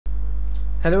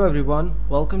Hello everyone,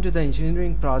 welcome to the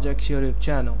Engineering Projects YouTube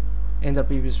channel. In the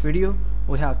previous video,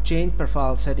 we have changed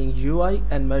profile setting UI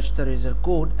and merged the razor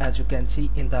code as you can see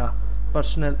in the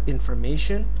personal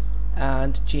information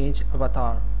and change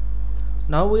avatar.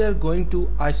 Now we are going to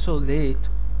isolate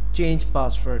change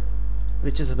password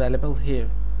which is available here,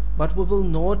 but we will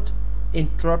not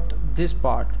interrupt this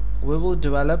part. We will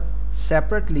develop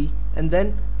separately and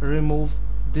then remove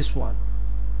this one.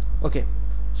 Okay,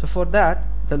 so for that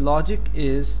the logic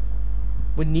is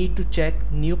we need to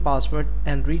check new password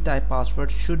and retype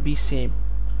password should be same.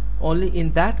 Only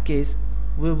in that case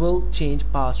we will change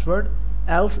password,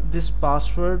 else this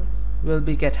password will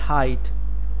be get hide.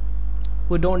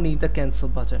 We don't need the cancel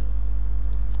button.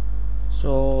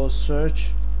 So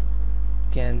search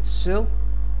cancel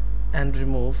and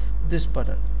remove this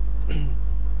button.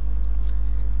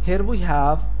 Here we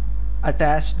have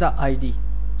attached the ID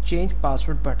change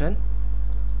password button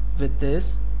with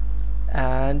this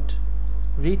and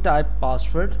retype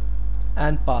password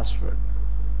and password.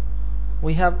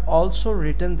 We have also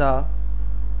written the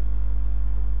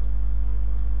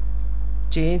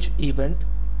change event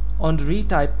on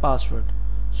retype password,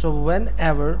 so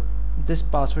whenever this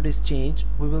password is changed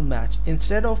we will match.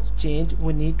 Instead of change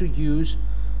we need to use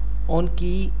on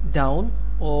key down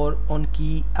or on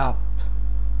key up.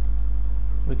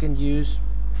 We can use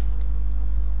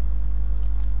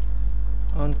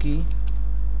on key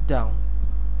down,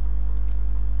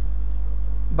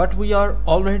 but we are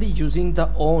already using the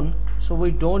on, so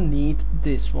we don't need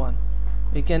this one.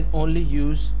 We can only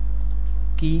use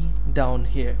key down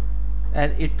here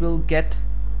and it will get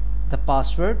the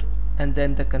password and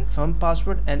then the confirm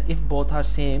password, and if both are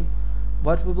same,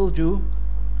 what we will do,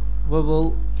 we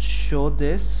will show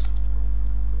this,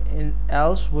 and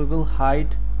else we will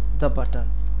hide the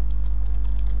button.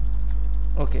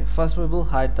 Okay, first we will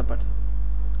hide the button.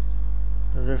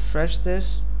 Refresh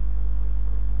this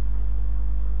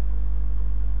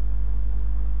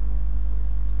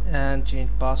and change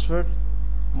password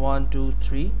 1 2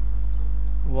 3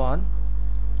 1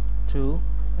 2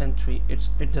 and 3.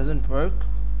 It doesn't work.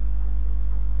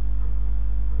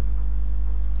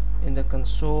 In the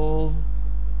console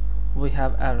we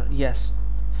have error. Yes,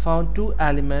 found 2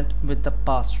 element with the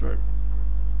password,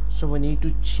 so we need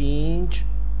to change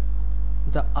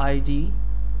the ID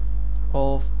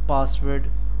of password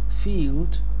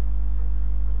field,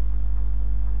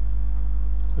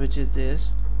 which is this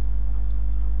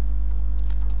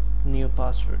new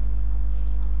password.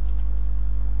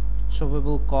 So we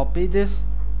will copy this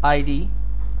ID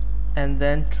and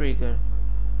then trigger.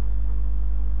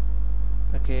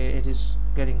 Okay, it is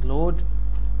getting load.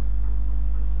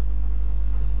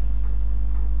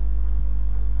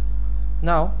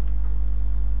 Now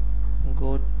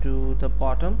go to the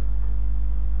bottom.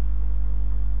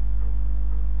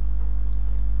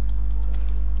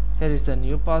 Here is the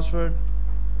new password.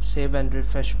 Save and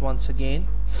refresh once again.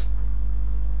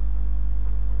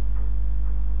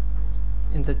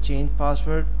 In the change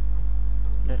password,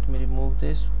 let me remove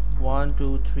this. 1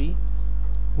 2 3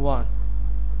 1,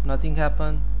 nothing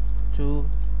happened. 2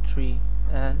 3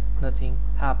 and nothing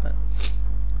happened.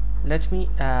 Let me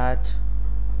add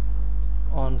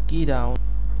on key down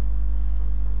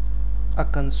a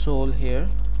console here,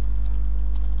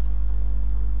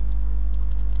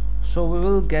 so we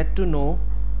will get to know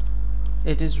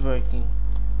it is working.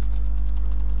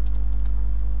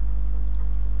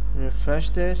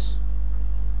 Refresh this.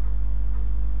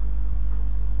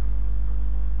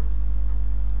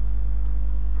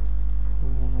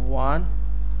 One,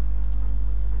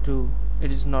 two, it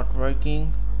is not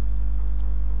working.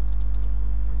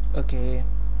 Okay,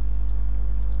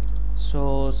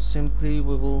 so simply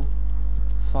we will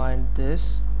find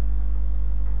this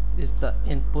is the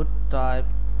input type.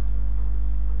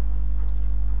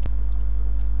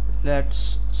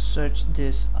 Let's search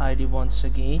this ID once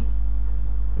again,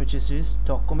 which is this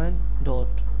document dot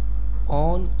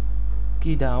on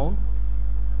key down,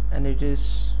 and it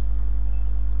is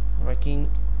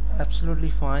working absolutely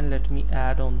fine. Let me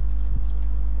add on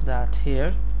that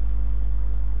here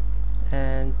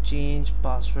and change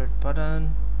password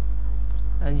button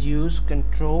and use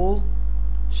Control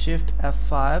Shift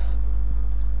F5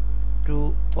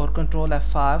 to or Control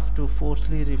F5 to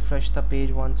forcefully refresh the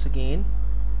page once again.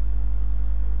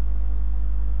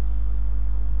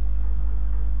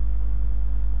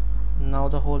 Now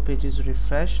the whole page is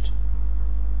refreshed.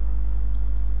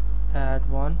 Add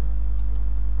one.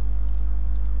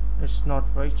 It's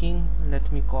not working.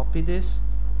 Let me copy this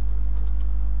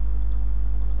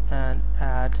and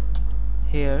add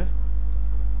here.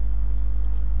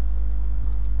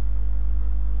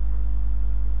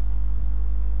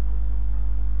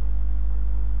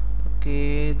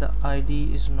 Okay, the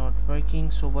ID is not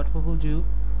working, so what we will do,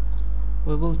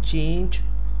 we will change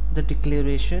the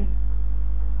declaration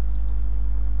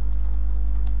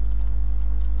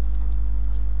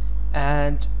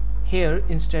and here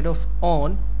instead of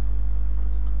on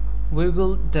we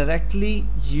will directly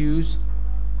use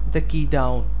the key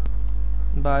down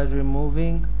by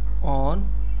removing on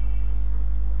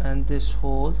and this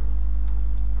whole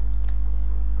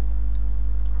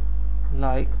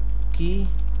like key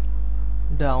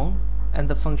down, and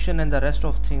the function and the rest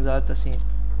of things are the same,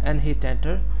 and hit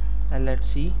enter and let's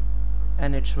see,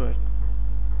 and it's worked.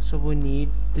 So we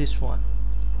need this one.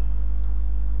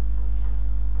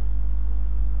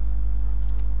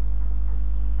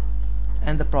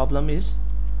 And the problem is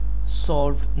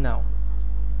solved now.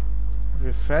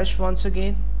 Refresh once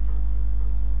again.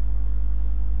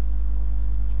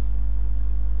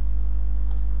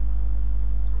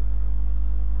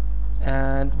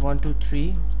 And 1 2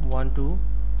 3 1 2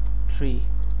 3,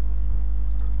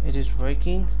 it is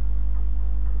working.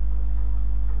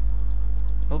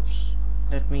 Oops,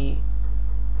 let me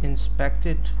inspect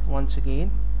it once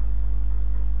again.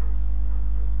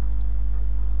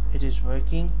 It is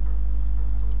working.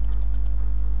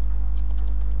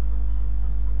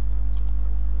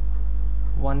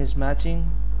 One is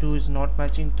matching, 2 is not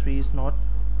matching, 3 is not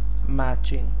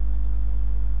matching.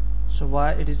 So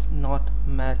why it is not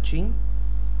matching?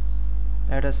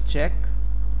 Let us check.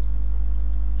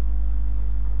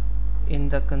 In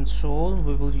the console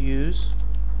we will use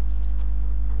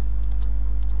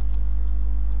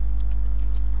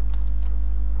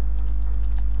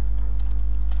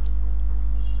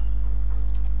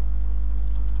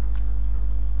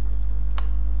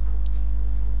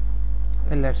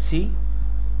and let's see.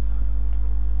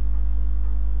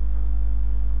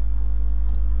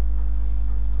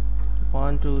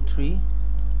 One, two, three,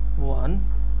 1,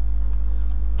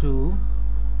 2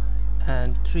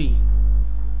 and 3,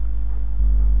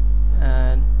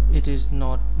 and it is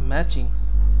not matching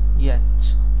yet,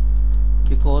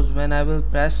 because when I will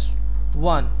press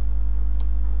 1,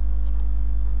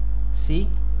 see,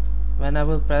 when I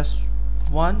will press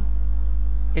 1,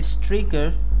 it's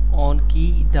trigger on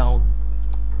key down.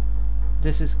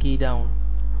 This is key down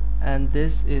and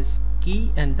this is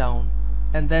key and down,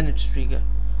 and then it's trigger.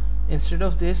 Instead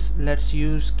of this, let's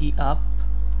use key up.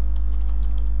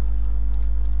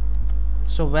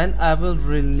 So when I will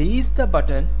release the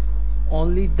button,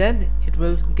 only then it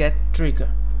will get trigger.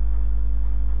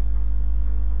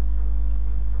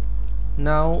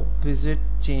 Now visit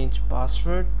change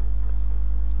password.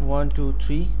 1 2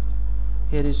 3,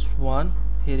 here is 1,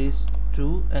 here is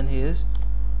 2 and here is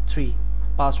 3.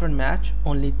 Password match,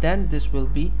 only then this will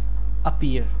be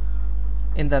appear.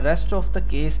 In the rest of the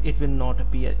case it will not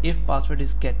appear. If password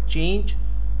is get changed,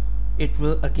 it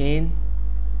will again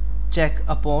check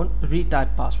upon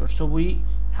retype password. So we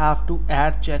have to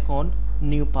add check on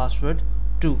new password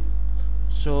too.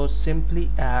 So simply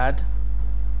add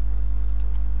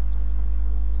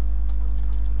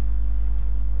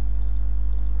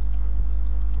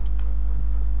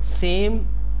same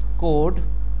code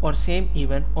or same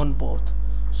event on both.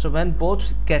 So when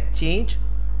both get changed,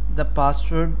 the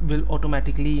password will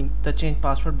automatically, the change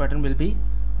password button will be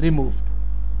removed.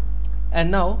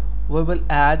 And now we will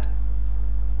add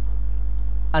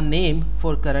a name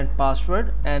for current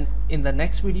password, and in the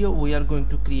next video we are going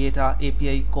to create our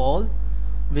API call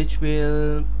which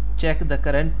will check the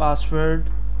current password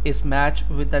is matched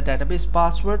with the database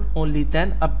password, only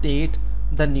then update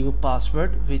the new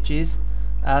password which is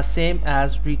same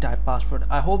as retype password.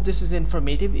 I hope this is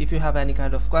informative. If you have any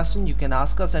kind of question, you can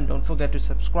ask us, and don't forget to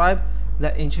subscribe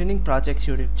the Engineering Projects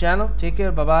YouTube channel. Take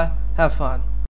care, bye bye, have fun.